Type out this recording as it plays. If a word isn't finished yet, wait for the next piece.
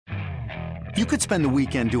You could spend the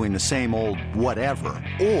weekend doing the same old whatever,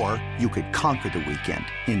 or you could conquer the weekend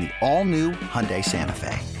in the all-new Hyundai Santa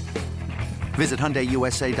Fe. Visit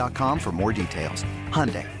HyundaiUSA.com for more details.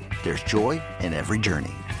 Hyundai, there's joy in every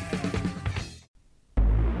journey.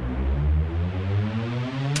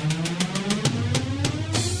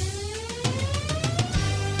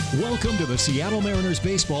 Welcome to the Seattle Mariners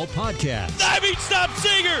Baseball Podcast. Diving stop,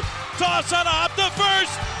 Seager! Toss on a hop to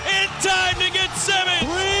first! In time to get Simmons!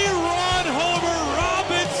 Three-run homer!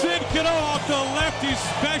 Robinson Cano off the lefty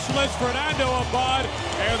specialist Fernando Abad,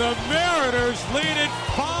 and the Mariners lead it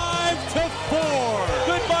 5-4.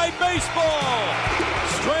 Goodbye, baseball!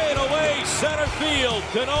 Straight away, center field.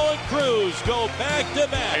 Cano and Cruz go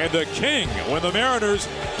back-to-back. And the king, when the Mariners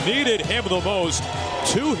needed him the most,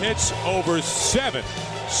 2 hits over 7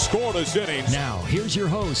 scoreless innings. Now, here's your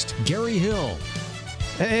host, Gary Hill.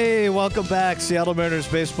 Hey, welcome back, Seattle Mariners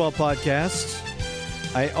Baseball Podcast.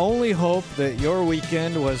 I only hope that your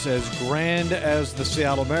weekend was as grand as the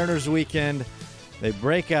Seattle Mariners weekend. They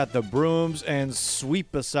break out the brooms and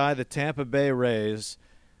sweep aside the Tampa Bay Rays.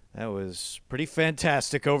 That was pretty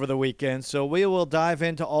fantastic over the weekend. So we will dive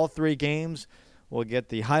into all 3 games. We'll get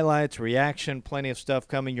the highlights, reaction, plenty of stuff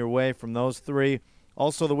coming your way from those 3.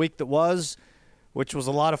 Also, the week that was, which was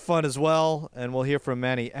a lot of fun as well. And we'll hear from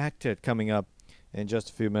Manny Actit coming up in just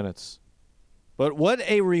a few minutes. But what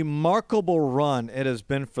a remarkable run it has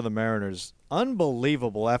been for the Mariners.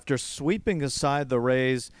 Unbelievable. After sweeping aside the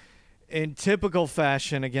Rays in typical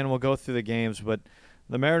fashion, again, we'll go through the games, but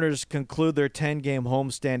the Mariners conclude their 10-game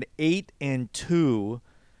homestand 8-2.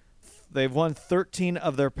 They've won 13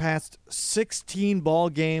 of their past 16 ball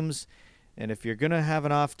games. And if you're going to have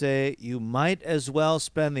an off day, you might as well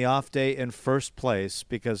spend the off day in first place,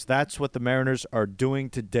 because that's what the Mariners are doing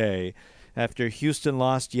today. After Houston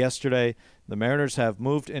lost yesterday, the Mariners have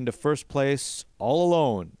moved into first place all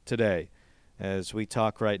alone today as we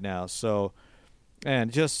talk right now. So,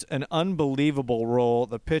 and just an unbelievable role.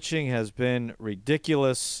 The pitching has been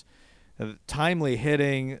ridiculous. Timely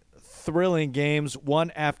hitting, thrilling games,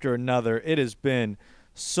 one after another. It has been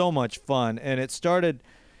so much fun. And it started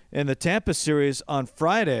in the Tampa series on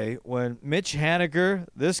Friday when Mitch Haniger,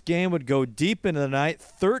 this game would go deep into the night,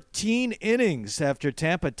 13 innings after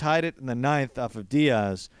Tampa tied it in the 9th off of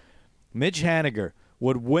Diaz. Mitch Haniger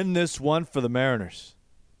would win this one for the Mariners.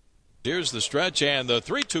 Here's the stretch and the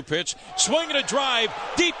 3-2 pitch. Swing and a drive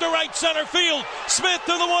deep to right center field. Smith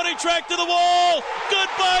to the warning track to the wall.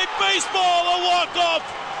 Goodbye, baseball. A walk-off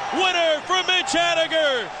winner for Mitch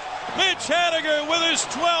Haniger. Mitch Haniger with his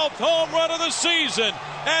 12th home run of the season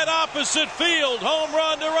at opposite field. Home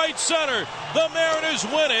run to right center. The Mariners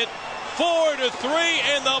win it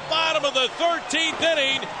 4-3 in the bottom of the 13th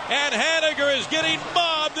inning, and Haniger is getting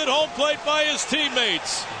mobbed at home plate by his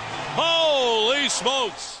teammates. Holy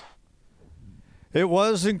smokes. It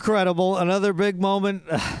was incredible. Another big moment.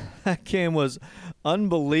 That game was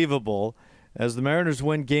unbelievable as the Mariners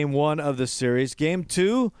win Game 1 of the series. Game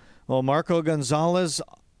 2, well, Marco Gonzalez,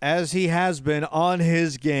 as he has been, on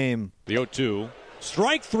his game. The 0-2.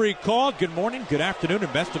 Strike 3 called. Good morning, good afternoon,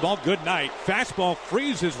 and best of all, good night. Fastball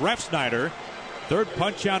freezes Refsnyder. Third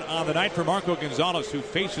punch out on the night for Marco Gonzalez, who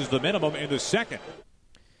faces the minimum in the second.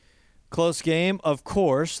 Close game, of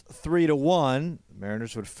course, 3-1.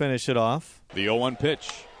 Mariners would finish it off. The 0-1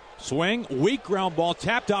 pitch. Swing, weak ground ball,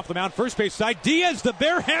 tapped off the mound, first base side. Diaz, the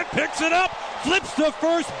bare hand, picks it up, flips to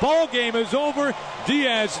first. Ball game is over.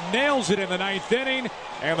 Diaz nails it in the 9th inning,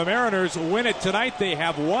 and the Mariners win it tonight. They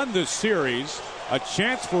have won the series. A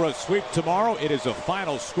chance for a sweep tomorrow. It is a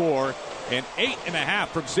final score, an 8.5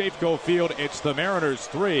 from Safeco Field. It's the Mariners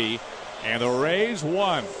 3 and the Rays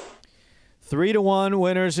 1. 3-1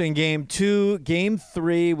 winners in Game 2. Game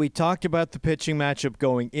 3, we talked about the pitching matchup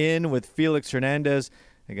going in with Felix Hernandez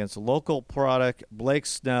against local product Blake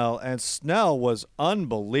Snell, and Snell was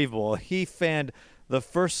unbelievable. He fanned the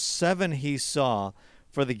first 7 he saw.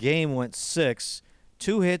 For the game, went 6.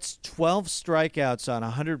 2 hits, 12 strikeouts on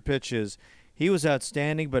 100 pitches. He was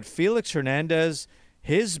outstanding, but Felix Hernandez,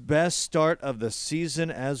 his best start of the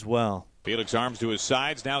season as well. Felix arms to his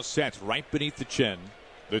sides, now sets right beneath the chin.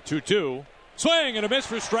 The 2-2. Swing and a miss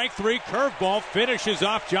for strike 3. Curveball finishes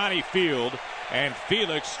off Johnny Field. And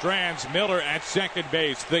Felix strands Miller at second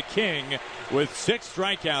base. The king with 6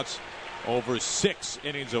 strikeouts over 6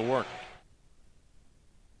 innings of work.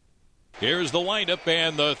 Here's the windup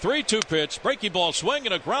and the 3-2 pitch. Breaking ball swing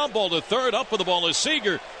and a ground ball to third. Up with the ball is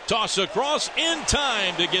Seager. Toss across in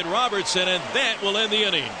time to get Robertson, and that will end the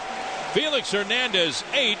inning. Felix Hernandez,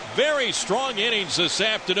 8 very strong innings this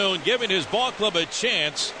afternoon, giving his ball club a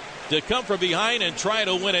chance to come from behind and try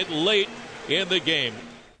to win it late in the game.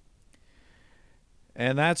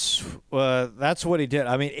 And that's what he did.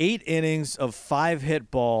 I mean, 8 innings of 5-hit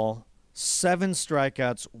ball, 7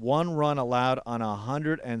 strikeouts, 1 run allowed on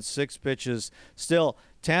 106 pitches. Still,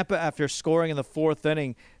 Tampa, after scoring in the 4th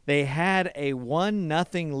inning, they had a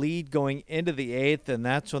 1-0 lead going into the 8th, and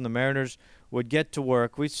that's when the Mariners would get to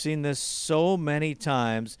work. We've seen this so many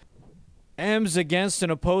times. M's against an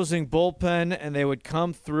opposing bullpen, and they would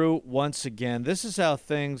come through once again. This is how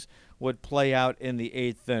things would play out in the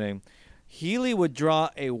 8th inning. Healy would draw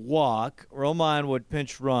a walk. Roman would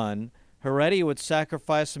pinch run. Heredia would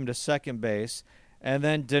sacrifice him to second base. And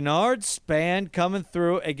then Denard Span coming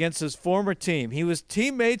through against his former team. He was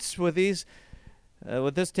teammates with this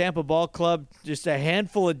Tampa ball club just a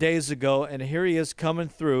handful of days ago, and here he is coming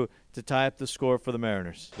through to tie up the score for the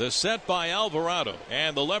Mariners. The set by Alvarado,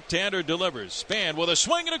 and the left-hander delivers. Span with a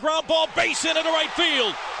swing and a ground ball, base hit into right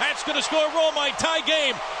field. That's going to score Romine, tie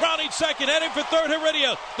game. Rounding second, heading for third,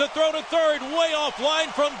 Heredia. The throw to third, way off line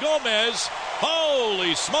from Gomez.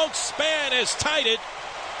 Holy smokes, Span has tied it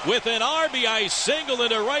with an RBI single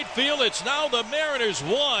into right field. It's now the Mariners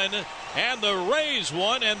 1 and the Rays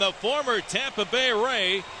 1, and the former Tampa Bay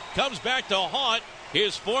Ray comes back to haunt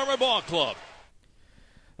his former ball club.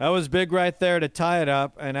 That was big right there to tie it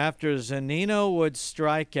up, and after Zunino would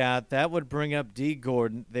strike out, that would bring up D.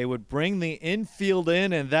 Gordon. They would bring the infield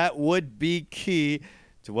in, and that would be key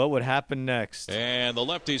to what would happen next. And the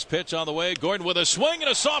lefty's pitch on the way. Gordon with a swing and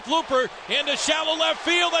a soft looper into shallow left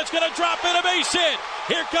field. That's going to drop in, a base hit.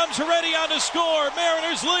 Here comes Heredia on to score.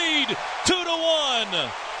 Mariners lead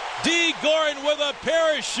 2-1. D. Gordon with a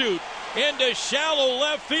parachute into shallow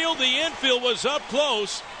left field. The infield was up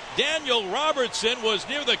close. Daniel Robertson was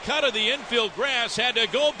near the cut of the infield grass, had to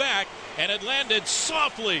go back, and it landed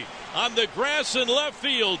softly on the grass in left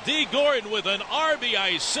field. D. Gordon with an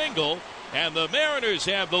RBI single, and the Mariners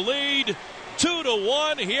have the lead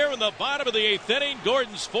 2-1 here in the bottom of the 8th inning.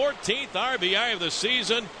 Gordon's 14th RBI of the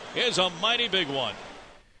season is a mighty big one.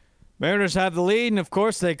 Mariners have the lead, and of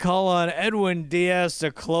course they call on Edwin Diaz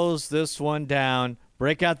to close this one down.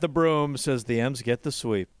 Break out the broom, says the M's get the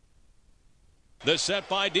sweep. The set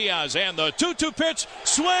by Diaz, and the 2-2 pitch,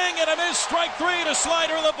 swing and a miss, strike 3 to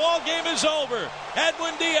slider, and the ball game is over.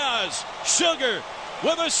 Edwin Diaz, Sugar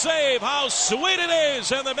with a save. How sweet it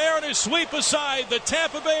is, and the Mariners sweep aside the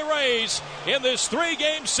Tampa Bay Rays in this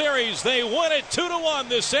 3-game series. They win it 2-1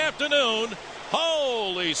 this afternoon.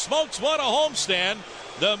 Holy smokes, what a homestand.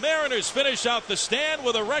 The Mariners finish out the stand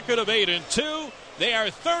with a record of 8-2. They are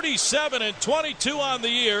 37-22 on the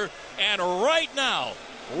year, and right now,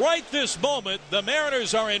 right this moment, the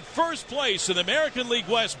Mariners are in first place in the American League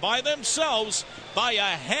West by themselves by a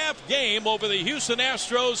half game over the Houston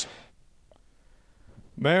Astros.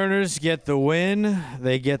 Mariners get the win.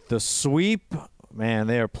 They get the sweep. Man,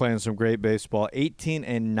 they are playing some great baseball.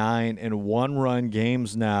 18-9 in one-run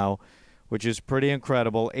games now, which is pretty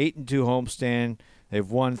incredible. 8-2 homestand. They've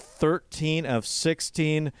won 13 of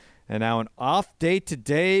 16. And now an off day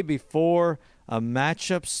today before a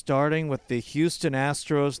matchup starting with the Houston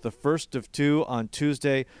Astros, the first of 2 on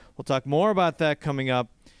Tuesday. We'll talk more about that coming up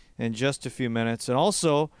in just a few minutes. And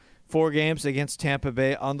also 4 games against Tampa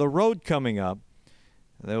Bay on the road coming up.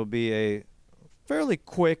 There will be a fairly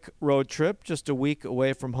quick road trip, just a week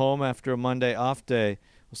away from home after a Monday off day.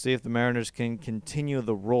 We'll see if the Mariners can continue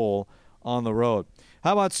the roll on the road.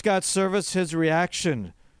 How about Scott Servais, his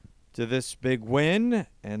reaction to this big win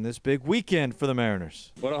and this big weekend for the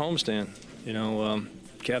Mariners? What a homestand.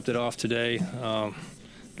 Capped it off today.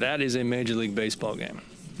 That is a Major League Baseball game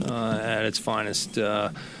at its finest.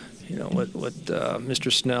 What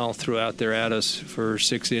Mr. Snell threw out there at us for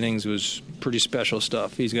 6 innings was pretty special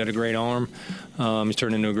stuff. He's got a great arm. He's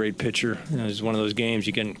turned into a great pitcher. It's one of those games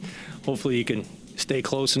hopefully you can stay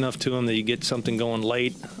close enough to him that you get something going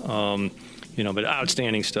late. But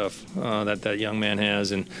outstanding stuff that young man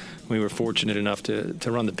has, and we were fortunate enough to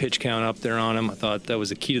run the pitch count up there on him. I thought that was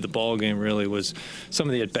the key to the ball game, really, was some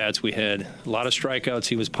of the at-bats we had. A lot of strikeouts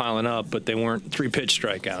he was piling up, but they weren't 3-pitch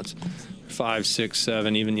strikeouts. 5, 6,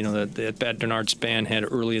 7, even, the at-bat Denard Span had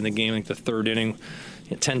early in the game, like the 3rd inning.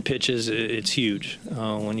 10 pitches, it's huge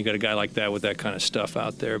when you got a guy like that with that kind of stuff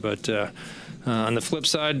out there. But on the flip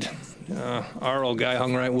side, our old guy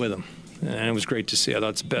hung right with him. And it was great to see. I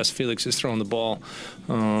thought it's the best Felix has thrown the ball,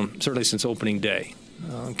 certainly since opening day.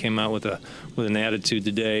 Came out with an attitude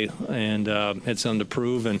today and had something to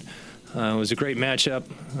prove. And it was a great matchup.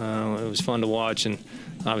 It was fun to watch. And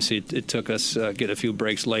obviously it took us get a few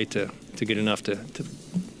breaks late to get enough to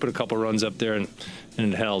put a couple runs up there, and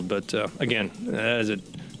it held. But, again, that is a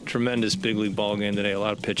tremendous big league ball game today. A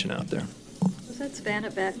lot of pitching out there. Was that Span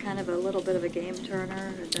at bat kind of a little bit of a game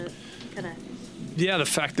turner? Yeah, the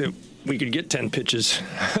fact that we could get 10 pitches.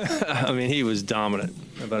 I mean, he was dominant,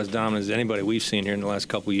 about as dominant as anybody we've seen here in the last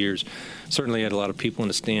couple of years. Certainly had a lot of people in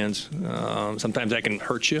the stands. Sometimes that can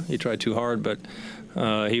hurt you. You try too hard, but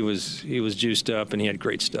he was juiced up and he had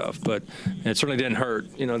great stuff. But it certainly didn't hurt,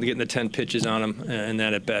 you know, getting the 10 pitches on him, and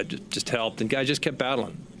that at bat just helped. And guys just kept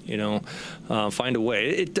battling, you know, find a way.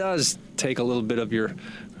 It does take a little bit of your,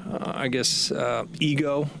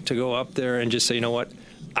 ego to go up there and just say, you know what,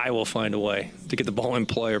 I will find a way to get the ball in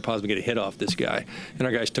play or possibly get a hit off this guy. And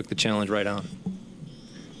our guys took the challenge right on.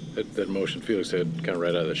 That motion Felix had kind of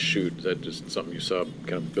right out of the chute, is that just something you saw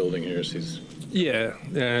kind of building here? Yeah,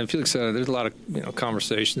 Felix said there's a lot of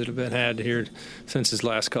conversations that have been had here since his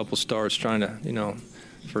last couple starts, trying to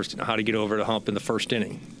first how to get over the hump in the first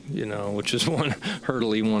inning, which is one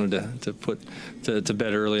hurdle he wanted to put to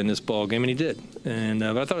bed early in this ball game, and he did. And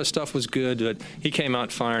but I thought his stuff was good. But he came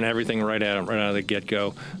out firing everything right at him right out of the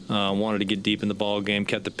get-go. Wanted to get deep in the ball game,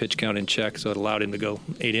 kept the pitch count in check, so it allowed him to go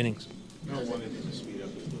 8 innings.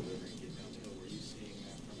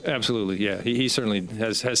 Absolutely, yeah. He certainly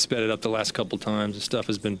has sped it up the last couple times. The stuff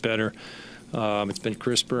has been better. It's been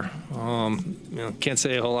crisper. Can't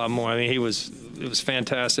say a whole lot more. I mean, it was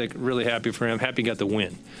fantastic. Really happy for him. Happy he got the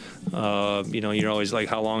win. You're always like,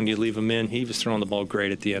 how long do you leave him in? He was throwing the ball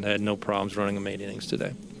great at the end. I had no problems running him 8 innings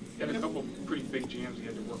today. He had a couple pretty big jams he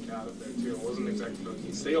had to work out of there, too. It wasn't exactly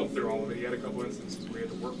he sailed through all of it. He had a couple instances where he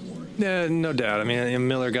had to work for it. Yeah, no doubt. I mean,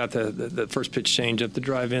 Miller got the first pitch change up, the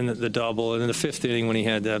drive in, the double, and in the 5th inning when he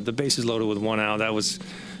had the bases loaded with 1 out, that was,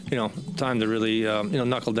 time to really,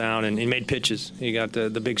 knuckle down, and he made pitches. He got the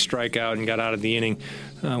big strikeout and got out of the inning,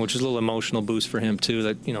 which was a little emotional boost for him, too,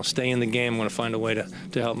 that, stay in the game, I'm going to find a way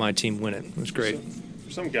to help my team win it. It was great.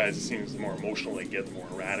 For some guys, it seems the more emotional they get, the more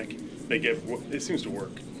erratic they get. It seems to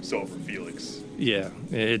work so for Felix. Yeah,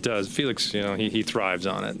 it does. Felix, he thrives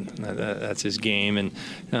on it. That's his game.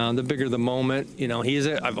 And the bigger the moment,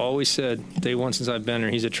 I've always said, day one since I've been here,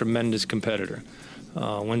 he's a tremendous competitor.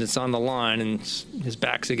 When it's on the line and his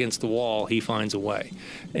back's against the wall, he finds a way.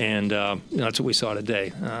 And that's what we saw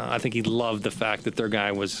today. I think he loved the fact that their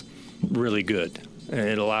guy was really good. And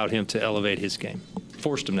it allowed him to elevate his game,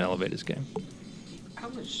 forced him to elevate his game. How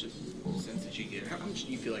much sense did you get? How much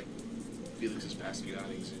do you feel like Felix's past few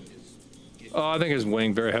outings? I think it's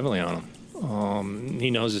weighing very heavily on him.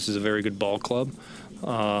 He knows this is a very good ball club.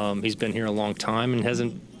 He's been here a long time and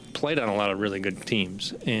hasn't played on a lot of really good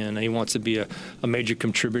teams. And he wants to be a major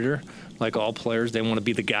contributor. Like all players, they want to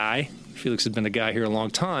be the guy. Felix has been the guy here a long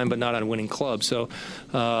time, but not on a winning club. So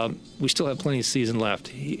we still have plenty of season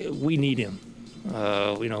left. We need him.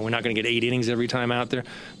 We're not going to get 8 innings every time out there,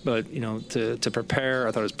 but to prepare,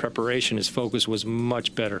 I thought his preparation, his focus was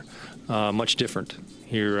much better, much different.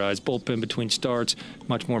 Here, his bullpen between starts,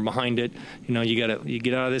 much more behind it. You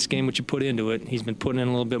get out of this game what you put into it. He's been putting in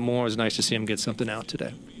a little bit more. It was nice to see him get something out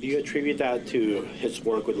today. Do you attribute that to his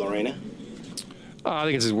work with Lorena? I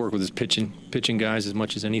think it's his work with his pitching guys as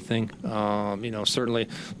much as anything. Certainly,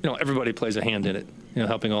 everybody plays a hand in it.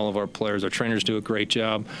 Helping all of our players. Our trainers do a great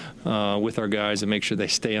job with our guys and make sure they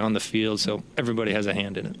stay on the field. So everybody has a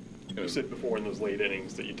hand in it. You said before in those late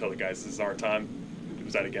innings that you tell the guys this is our time.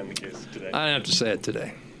 Was that again the case today? I didn't have to say it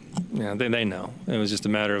today. They know. It was just a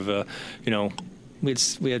matter of,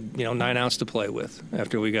 we had 9 outs to play with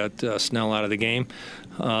after we got Snell out of the game.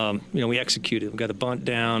 We executed. We got a bunt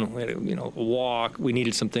down. We had a walk. We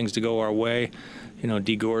needed some things to go our way.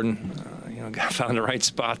 D. Gordon, found the right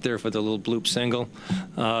spot there for the little bloop single.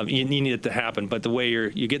 You need it to happen, but the way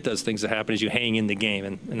you get those things to happen is you hang in the game,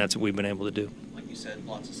 and that's what we've been able to do. Like you said,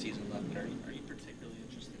 lots of season left, but are you particularly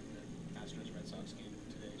interested in the Astros-Red Sox game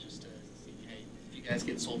today, just to see, hey, if you guys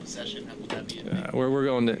get sole possession, how would that be? We're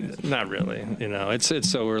going to, not really. It's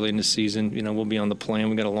so early in the season. We'll be on the plane.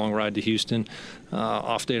 We got a long ride to Houston,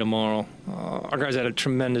 off day tomorrow. Our guys had a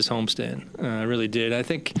tremendous homestand. Really did. I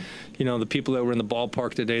think, the people that were in the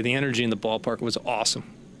ballpark today, the energy in the ballpark was awesome.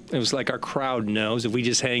 It was like our crowd knows if we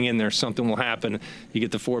just hang in there, something will happen. You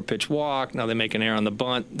get the 4-pitch walk. Now they make an error on the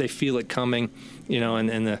bunt. They feel it coming, and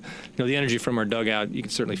the energy from our dugout, you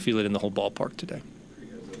can certainly feel it in the whole ballpark today.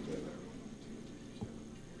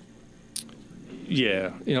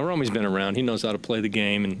 Yeah, Romy's been around. He knows how to play the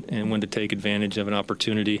game and when to take advantage of an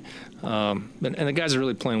opportunity. And the guys are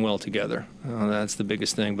really playing well together. That's the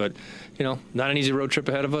biggest thing. But, not an easy road trip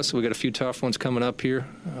ahead of us. We got a few tough ones coming up here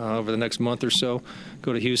over the next month or so.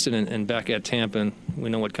 Go to Houston and back at Tampa, and we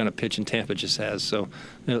know what kind of pitch Tampa just has. So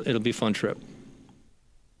it'll be a fun trip.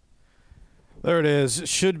 There it is.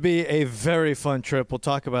 Should be a very fun trip. We'll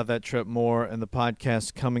talk about that trip more in the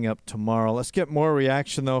podcast coming up tomorrow. Let's get more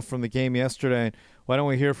reaction, though, from the game yesterday. Why don't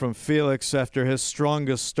we hear from Felix after his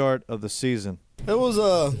strongest start of the season? It was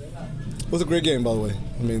a great game, by the way.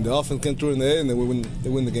 I mean, the offense came through in the end, and they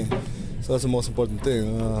win the game. So that's the most important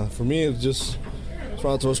thing. For me, it's just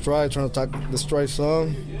trying to throw stride, trying to attack the strike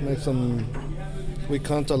some, make some weak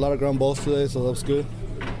contact, a lot of ground balls today, so that was good.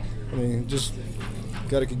 I mean, just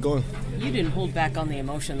got to keep going. You didn't hold back on the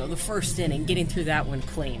emotion, though. The first inning, getting through that one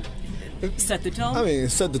clean. Set the tone? I mean, it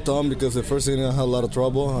set the tone because the first inning I had a lot of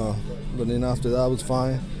trouble, but then after that, I was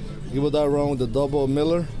fine. Give it that run with the double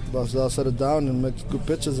Miller, but I set it down and make good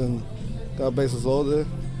pitches and got bases loaded,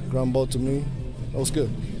 ground ball to me. That was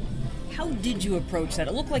good. How did you approach that?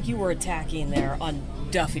 It looked like you were attacking there on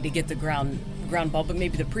Duffy to get the ground ball, but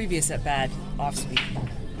maybe the previous at-bat off speed.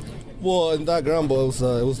 Well, in that ground ball, it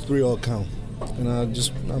was 3-0 count. And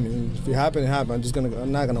if it happened, it happened.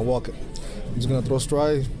 I'm not gonna walk it. I'm just gonna throw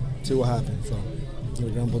stride, see what happens. So,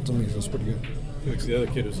 the ground ball to me, so it's pretty good. Felix, the other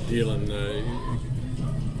kid was dealing.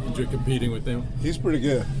 Enjoy competing with him. He's pretty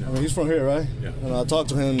good. I mean, he's from here, right? Yeah. And I talked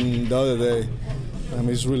to him the other day. I mean,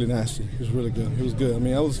 he's really nasty. He's really good. He was good. I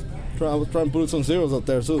mean, I was trying to put some zeros up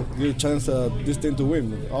there too. Give a chance this team to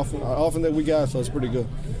win. Often that we got, so it's pretty good.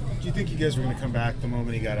 Do you think you guys were going to come back the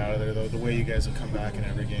moment he got out of there, though? The way you guys have come back in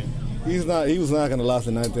every game. He was not going to last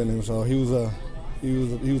the ninth inning. So he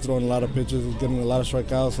was throwing a lot of pitches, getting a lot of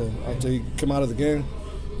strikeouts. So after he came out of the game,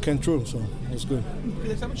 came true. So it was good.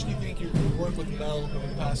 How much do you think your work with Mel over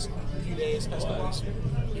the past few days, past couple weeks,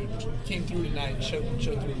 came through tonight and showed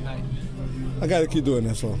through tonight? I got to keep doing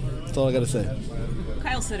that. So that's all I got to say.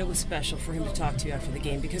 Kyle said it was special for him to talk to you after the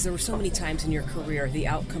game because there were so many times in your career the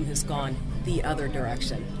outcome has gone the other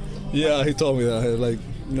direction. Yeah, he told me that. Like,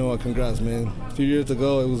 congrats, man. A few years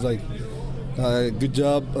ago, it was like, good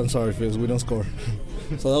job. I'm sorry, Fizz, we don't score.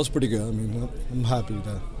 So that was pretty good. I mean, I'm happy with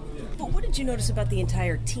that. But what did you notice about the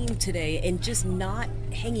entire team today and just not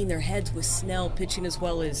hanging their heads with Snell pitching as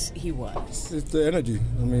well as he was? It's the energy.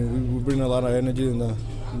 I mean, we bring a lot of energy in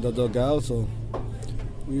the dugout, so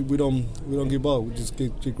we don't give up. We just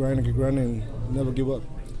keep grinding, and never give up.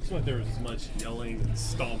 It's not like there was as much yelling and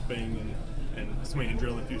stomping and somebody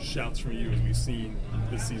drilling through shouts from you as we've seen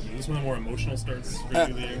this season. Is this one of the more emotional starts for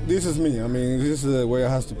you? This is me. I mean, this is the way I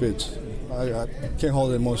have to pitch. I can't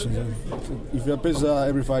hold the emotions. If I pitch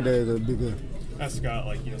every 5 days, it'll be good. As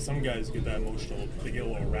Scott, some guys get that emotional, they get a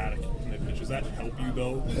little erratic in their pitch. Does that help you,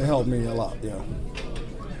 though? It helped me a lot, yeah.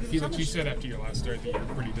 Felix, you said after your last start that you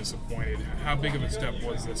were pretty disappointed. How big of a step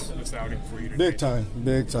was this outing for you today?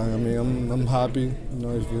 Big time. I mean, I'm happy.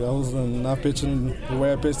 If I was not pitching the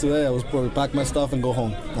way I pitched today, I was probably pack my stuff and go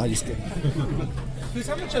home. I just kidding. Because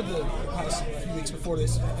how much of the past few weeks before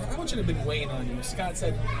this, how much had it been weighing on you? Scott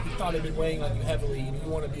said he thought it had been weighing on you heavily, and you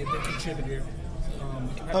want to be a big contributor.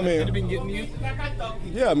 Had it been getting you?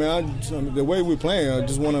 Yeah, I mean, the way we're playing, I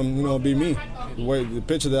just want to, be me, the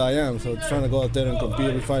pitcher that I am. So trying to go out there and compete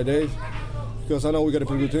every 5 days, because I know we got a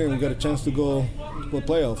pretty good team. We got a chance to go to a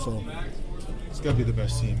playoff. So it's got to be the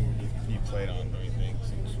best team you played on, don't you think,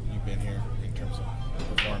 since you've been here in terms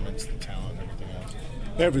of performance, the talent, everything else?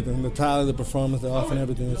 Everything, the talent, the performance, the offense,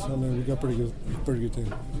 everything. I mean, we got pretty good team.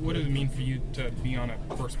 What does it mean for you to be on a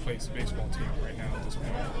first-place baseball team right now at this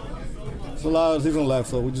point? It's a lot of season left,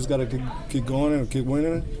 so we just got to keep going and keep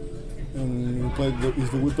winning. And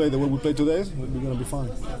if we play the way we play today, we're going to be fine.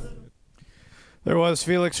 There was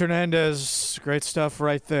Felix Hernandez. Great stuff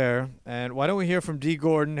right there. And why don't we hear from D.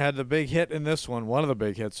 Gordon? Had the big hit in this one, one of the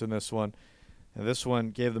big hits in this one. And this one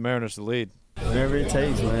gave the Mariners the lead. Whatever it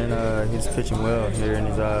takes, man. He's pitching well here, and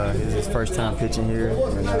it's his first time pitching here.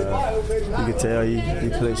 And you can tell he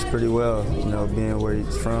plays pretty well, being where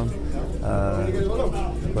he's from.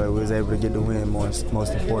 But we was able to get the win, most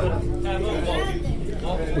important.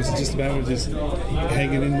 Was it just about just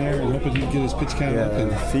hanging in there and hoping he'd get his pitch count up?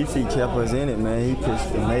 Yeah, Fifi kept us in it, man. He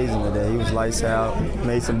pitched amazing today. He was lights out,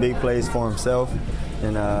 made some big plays for himself.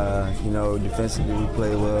 And, defensively we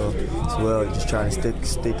played well as well. Just trying to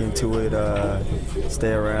stick into it,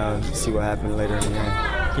 stay around, see what happens later in the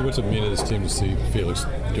game. What's it mean to this team to see Felix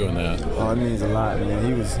doing that? Oh, it means a lot, man.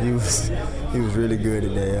 He was really good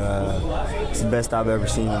today. It's the best I've ever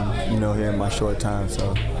seen him, here in my short time,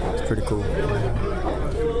 so it's pretty cool.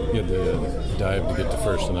 You had the dive to get to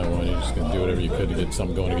first in that one. You're just going to do whatever you could to get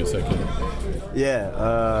something going against that kid.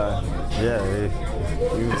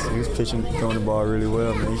 He was pitching, throwing the ball really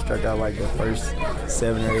well, man. He struck out like the first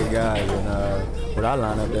 7 or 8 guys, and with our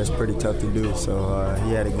lineup, that's pretty tough to do. So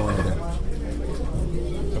he had it going there.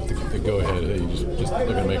 The go ahead? Hey, just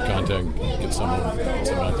looking to make contact, get some out there.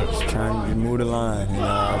 Just trying to move the line.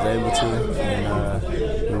 I was able to, and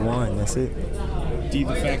we won. That's it. The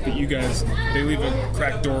fact that you guys, they leave a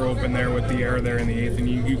cracked door open there with the error there in the 8th, and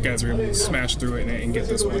you guys were able to smash through it and get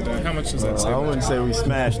this one done. How much does that say? I wouldn't say we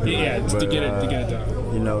smashed it. Yeah, just to get it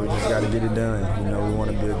done. We just got to get it done. We want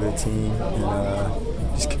to be a good team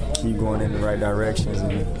and just keep going in the right directions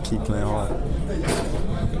and keep playing hard.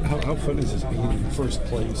 How fun is this being in first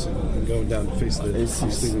place and going down to face the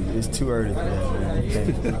It's too early for that, man.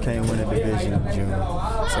 We can't win a division in June.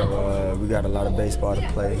 So we got a lot of baseball to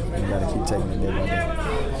play. We got to keep taking it day by day.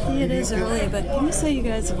 It is early, but can you say you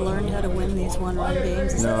guys have learned how to win these one-run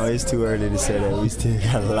games? No, it's too early to say that. We still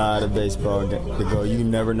got a lot of baseball to go. You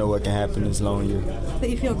never know what can happen this long year. But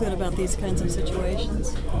you feel good about these kinds of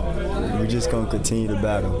situations? We're just going to continue to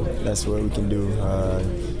battle. That's what we can do.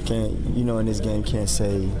 In this game, can't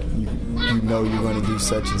say you know you're going to do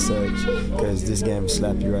such and such because this game will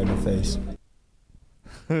slap you right in the face.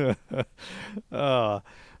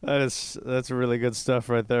 That's really good stuff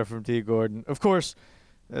right there from Dee Gordon. Of course,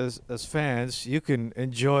 as fans, you can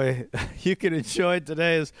enjoy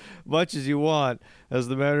today as much as you want as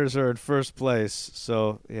the Mariners are in first place.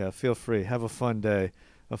 So yeah, feel free, have a fun day,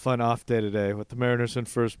 a fun off day today with the Mariners in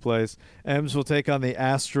first place. Ems will take on the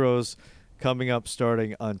Astros coming up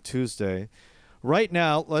starting on Tuesday. Right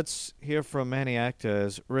now, let's hear from Manny Acta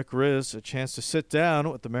as Rick Riz a chance to sit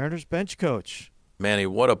down with the Mariners bench coach. Manny,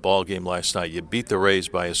 what a ball game last night. You beat the Rays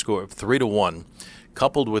by a score of 3-1.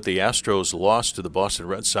 Coupled with the Astros' loss to the Boston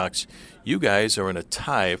Red Sox, you guys are in a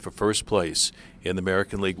tie for first place in the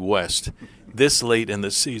American League West this late in the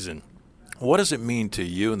season. What does it mean to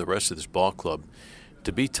you and the rest of this ball club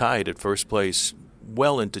to be tied at first place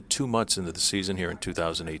well into 2 months into the season here in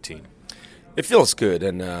 2018? It feels good,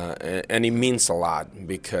 and it means a lot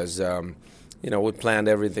because, we planned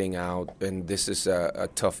everything out, and this is a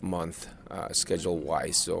tough month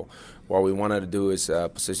schedule-wise. So what we wanted to do is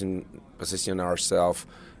position ourselves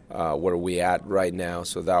where we at right now,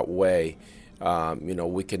 so that way,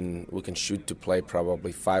 we can shoot to play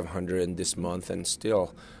probably 500 in this month and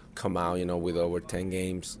still come out, with over 10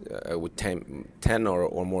 games, with 10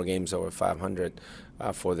 or more games over 500.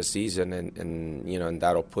 For the season, and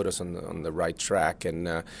that'll put us on the right track.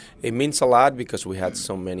 And it means a lot because we had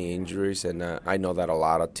so many injuries, and I know that a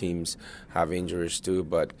lot of teams have injuries too.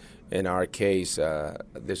 But in our case,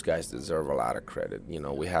 these guys deserve a lot of credit.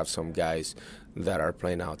 We have some guys that are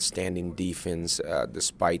playing outstanding defense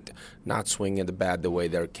despite not swinging the bat the way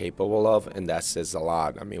they're capable of, and that says a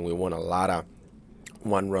lot. I mean, we won a lot of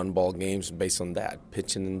one-run ball games based on that,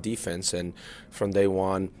 pitching and defense, and from day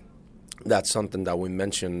one, that's something that we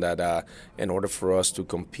mentioned that in order for us to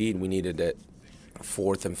compete, we needed the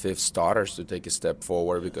 4th and 5th starters to take a step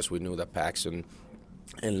forward because we knew that Paxton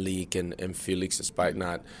and Leak and Felix, despite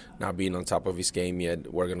not being on top of his game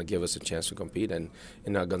yet, were going to give us a chance to compete. And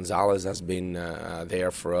Gonzalez has been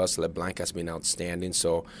there for us. LeBlanc has been outstanding.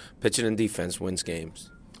 So pitching and defense wins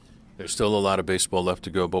games. There's still a lot of baseball left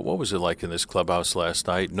to go, but what was it like in this clubhouse last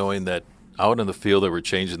night, knowing that out in the field, they were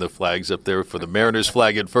changing the flags up there for the Mariners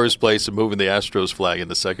flag in first place and moving the Astros flag in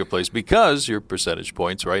the second place because your percentage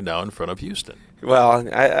points right now in front of Houston? Well,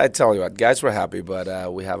 I tell you what, guys were happy,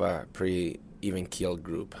 but we have a pretty even-keeled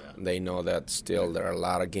group. They know that still there are a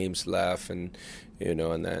lot of games left, and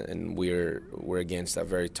and we're against a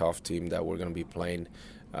very tough team that we're going to be playing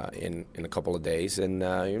in a couple of days, and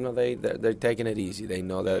they're taking it easy. They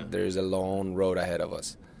know that there's a long road ahead of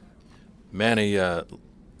us. Manny,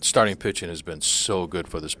 starting pitching has been so good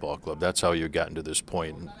for this ball club. That's how you've gotten to this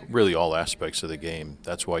point in really all aspects of the game.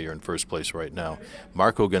 That's why you're in first place right now.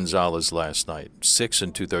 Marco Gonzalez last night, 6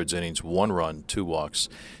 2/3 innings, 1 run, 2 walks,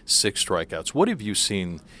 6 strikeouts. What have you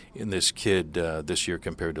seen in this kid this year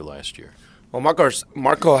compared to last year? Well,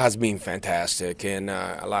 Marco has been fantastic, and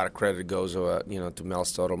a lot of credit goes to Mel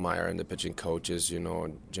Stottlemyre and the pitching coaches,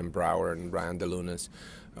 Jim Brower and Ryan DeLunas.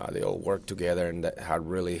 They all work together, and that had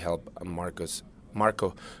really helped Marco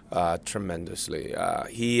tremendously.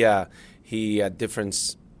 The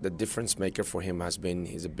difference maker for him has been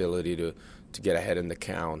his ability to get ahead in the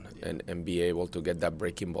count and be able to get that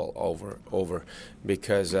breaking ball over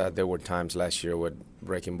because there were times last year where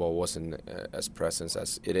breaking ball wasn't as present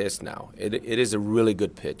as it is now. It is a really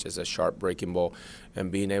good pitch. It's a sharp breaking ball,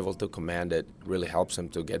 and being able to command it really helps him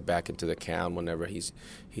to get back into the count whenever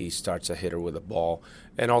he starts a hitter with a ball.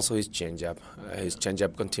 And also his changeup. His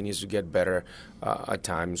changeup continues to get better. At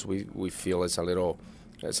times we feel it's a little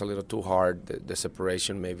too hard. The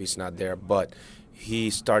separation maybe is not there, but he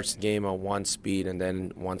starts the game at one speed, and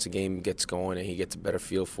then once the game gets going and he gets a better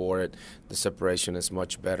feel for it, the separation is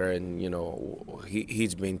much better. And,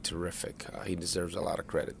 he's been terrific. He deserves a lot of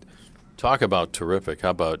credit. Talk about terrific.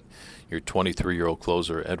 How about your 23-year-old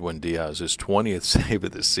closer, Edwin Diaz, his 20th save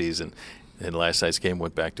of the season? And last night's game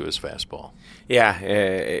went back to his fastball. Yeah,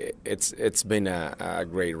 it's been a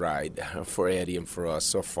great ride for Eddie and for us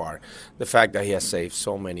so far. The fact that he has saved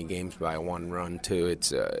so many games by one run, too,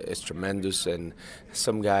 it's tremendous. And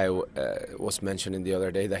some guy was mentioning the other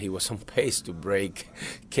day that he was on pace to break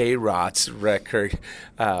K-Rod's record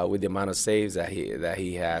with the amount of saves that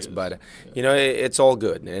he has. But, it's all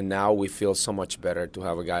good. And now we feel so much better to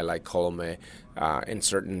have a guy like Colome. In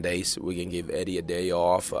certain days, we can give Eddie a day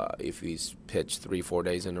off if he's pitched 3-4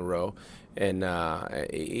 days in a row. And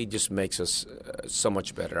it just makes us so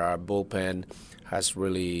much better. Our bullpen has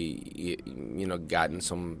really, gotten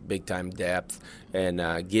some big-time depth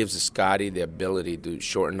and gives Scotty the ability to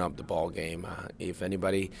shorten up the ball game. If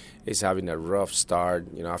anybody is having a rough start,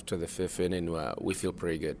 after the fifth inning, we feel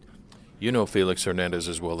pretty good. You know Felix Hernandez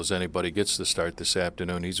as well as anybody. Gets the start this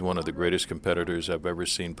afternoon. He's one of the greatest competitors I've ever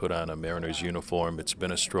seen put on a Mariners uniform. It's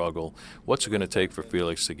been a struggle. What's it going to take for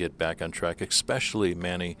Felix to get back on track, especially,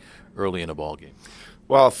 Manny, early in a ball game?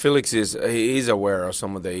 Well, Felix he's aware of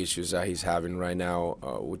some of the issues that he's having right now,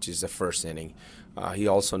 which is the first inning. He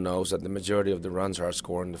also knows that the majority of the runs are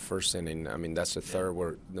scored in the first inning. I mean, that's the third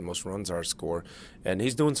where the most runs are scored. And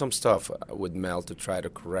he's doing some stuff with Mel to try to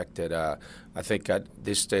correct it. I think at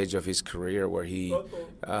this stage of his career where he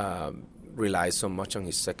relies so much on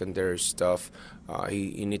his secondary stuff,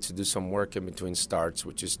 he needs to do some work in between starts,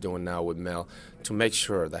 which he's doing now with Mel, to make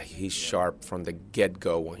sure that he's sharp from the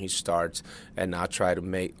get-go when he starts and not try to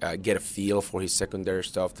get a feel for his secondary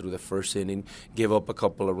stuff through the first inning, give up a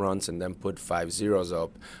couple of runs, and then put 5 zeros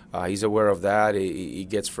up. He's aware of that. It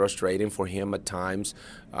gets frustrating for him at times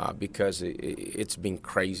because it's been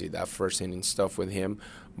crazy, that first inning stuff with him.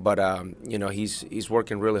 But, he's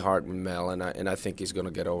working really hard with Mel, and I think he's going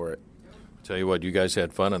to get over it. Tell you what, you guys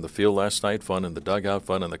had fun on the field last night, fun in the dugout,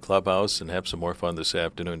 fun in the clubhouse, and have some more fun this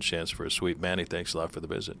afternoon. Chance for a sweet. Manny, thanks a lot for the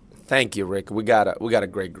visit. Thank you, Rick. We got a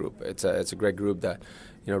great group. It's a great group that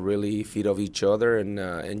really feed off each other and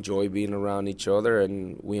enjoy being around each other,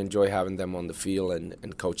 and we enjoy having them on the field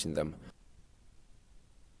and coaching them.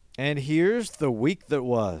 And here's the week that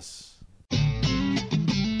was.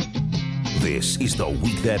 This is the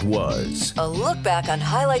week that was. A look back on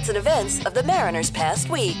highlights and events of the Mariners' past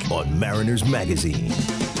week. On Mariners Magazine.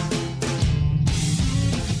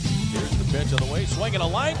 Here's the pitch on the way. Swinging a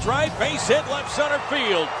line drive. Base hit left center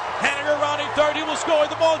field. Haniger rounding third. He will score.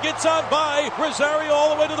 The ball gets on by Rosario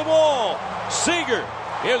all the way to the wall. Seager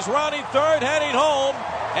is rounding third, heading home.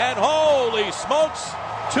 And holy smokes,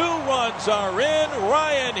 2 runs are in.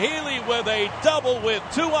 Ryan Healy with a double with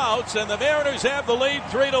 2 outs, and the Mariners have the lead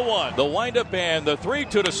 3-1. The windup and the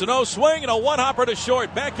 3-2 to Sano. Swing and a one-hopper to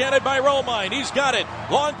short. Backhanded by Romine. He's got it.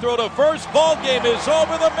 Long throw to first. Ball game is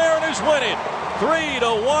over. The Mariners win it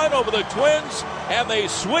 3-1 over the Twins, and they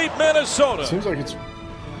sweep Minnesota. Seems like it's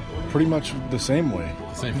pretty much the same way.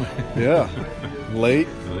 Same way. Yeah. Late.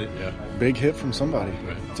 Yeah. Big hit from somebody.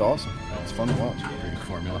 Right. It's awesome. It's fun to watch. Great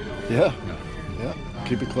formula. Yeah.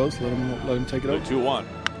 Keep it close. Let him take it over. 2-1.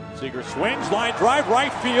 Seager swings, line drive,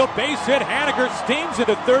 right field, base hit. Haniger steams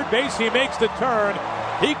into third base. He makes the turn.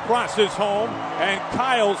 He crosses home, and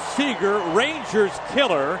Kyle Seager, Rangers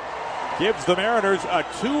killer, gives the Mariners a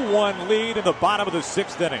 2-1 lead in the bottom of the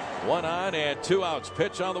 6th inning. 1 on and 2 outs.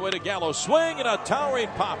 Pitch on the way to Gallo. Swing and a towering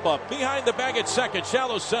pop-up. Behind the bag at second.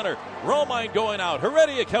 Shallow center. Romine going out.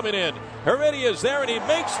 Heredia coming in. Heredia is there, and he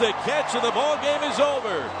makes the catch, and the ball game is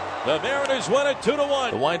over. The Mariners win it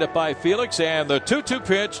 2-1. The windup by Felix, and the 2-2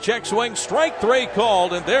 pitch. Check swing. Strike 3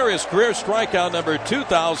 called, and there is career strikeout number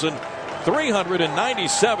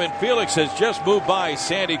 2,397. Felix has just moved by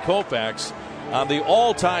Sandy Koufax on the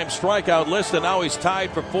all-time strikeout list, and now he's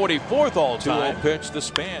tied for 44th all-time. 2-0 pitch to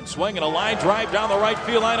Span. Swinging a line drive down the right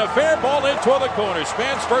field line. A fair ball in toward the corner.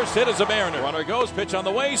 Span's first hit is a Mariner. Runner goes. Pitch on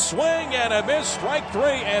the way. Swing and a miss. Strike 3,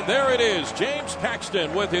 and there it is. James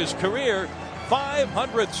Paxton with his career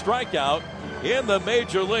 500th strikeout in the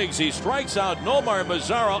major leagues. He strikes out Nomar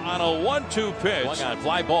Mazara on a 1-2 pitch. Swung on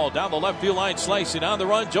fly ball down the left field line, slicing on the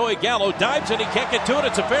run. Joey Gallo dives and he can't get to it.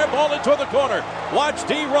 It's a fair ball into the corner. Watch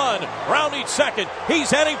D run. Rounding second. He's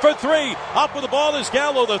heading for 3. Up with the ball is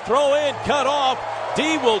Gallo. The throw in cut off.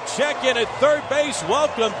 D will check in at third base.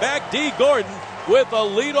 Welcome back, D Gordon, with a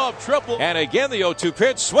leadoff triple. And again, the 0-2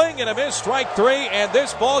 pitch. Swing and a miss. Strike 3, and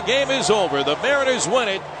this ball game is over. The Mariners win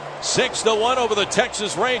it 6-1 over the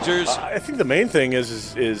Texas Rangers. I think the main thing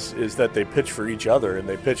is that they pitch for each other, and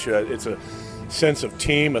they pitch. It's a sense of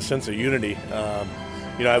team, a sense of unity.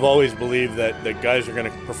 I've always believed that guys are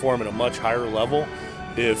going to perform at a much higher level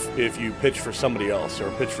if you pitch for somebody else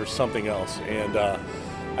or pitch for something else. And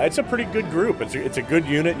it's a pretty good group. It's a good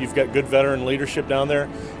unit. You've got good veteran leadership down there.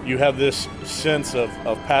 You have this sense of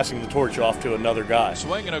passing the torch off to another guy.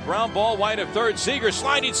 Swinging a ground ball wide of third. Seager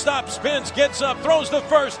sliding stop, spins, gets up, throws to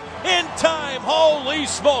first in time. Holy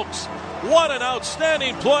smokes! What an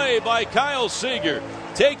outstanding play by Kyle Seager.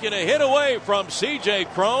 Taking a hit away from C.J.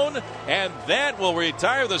 Cron, and that will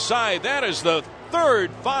retire the side. That is the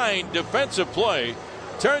third fine defensive play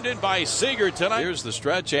turned in by Seager tonight. Here's the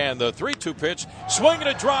stretch and the 3-2 pitch. Swinging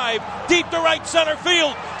a drive deep to right center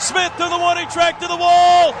field. Smith to the warning track to the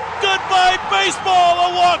wall. Goodbye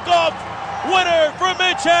baseball. A walk-off winner for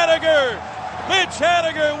Mitch Haniger. Mitch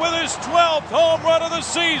Haniger with his 12th home run of the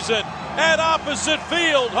season at opposite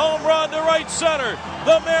field. Home run to right center.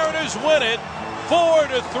 The Mariners win it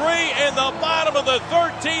 4-3 in the bottom of the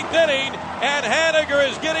 13th inning, and Haniger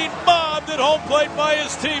is getting bombed at home plate by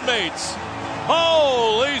his teammates.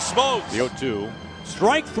 Holy smokes. The 0-2.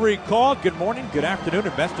 Strike 3 call. Good morning, good afternoon,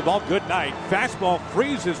 and best of all, good night. Fastball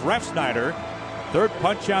freezes Refsnyder. Third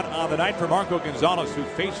punch out on the night for Marco Gonzalez, who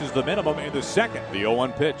faces the minimum in the second. The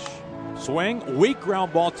 0-1 pitch. Swing, weak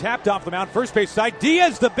ground ball, tapped off the mound, first base side.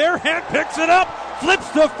 Diaz, the bare hand, picks it up, flips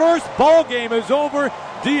to first. Ball game is over.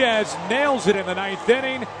 Diaz nails it in the ninth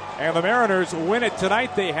inning, and the Mariners win it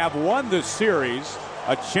tonight. They have won the series.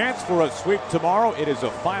 A chance for a sweep tomorrow. It is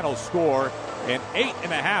a final score, an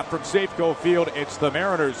 8.5 from Safeco Field. It's the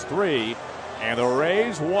Mariners 3 and the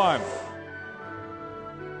Rays 1.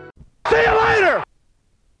 See you later!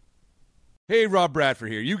 Hey, Rob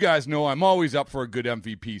Bradford here. You guys know I'm always up for a good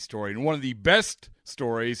MVP story, and one of the best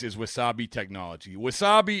stories is Wasabi Technology.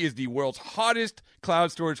 Wasabi is the world's hottest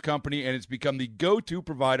cloud storage company, and it's become the go-to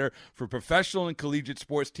provider for professional and collegiate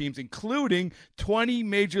sports teams, including 20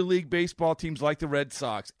 Major League Baseball teams like the Red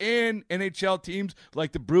Sox and NHL teams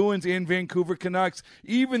like the Bruins and Vancouver Canucks.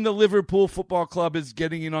 Even the Liverpool Football Club is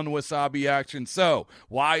getting in on the Wasabi action. So,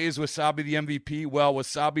 why is Wasabi the MVP? Well,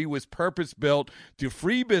 Wasabi was purpose-built to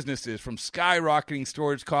free businesses from skyrocketing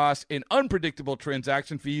storage costs and unpredictable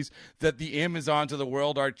transaction fees that the Amazons of the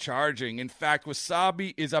world are charging. In fact,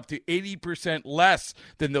 Wasabi is up to 80% less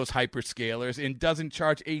than those hyperscalers and doesn't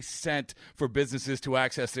charge a cent for businesses to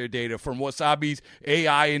access their data. From Wasabi's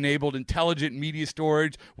AI-enabled intelligent media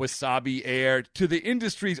storage, Wasabi Air, to the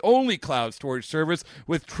industry's only cloud storage service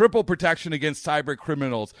with triple protection against cyber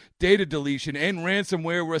criminals, data deletion, and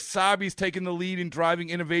ransomware, Wasabi's taken the lead in driving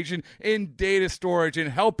innovation in data storage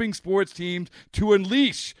and helping sports teams to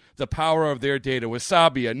unleash the power of their data.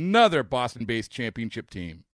 Wasabi, another Boston-based championship team.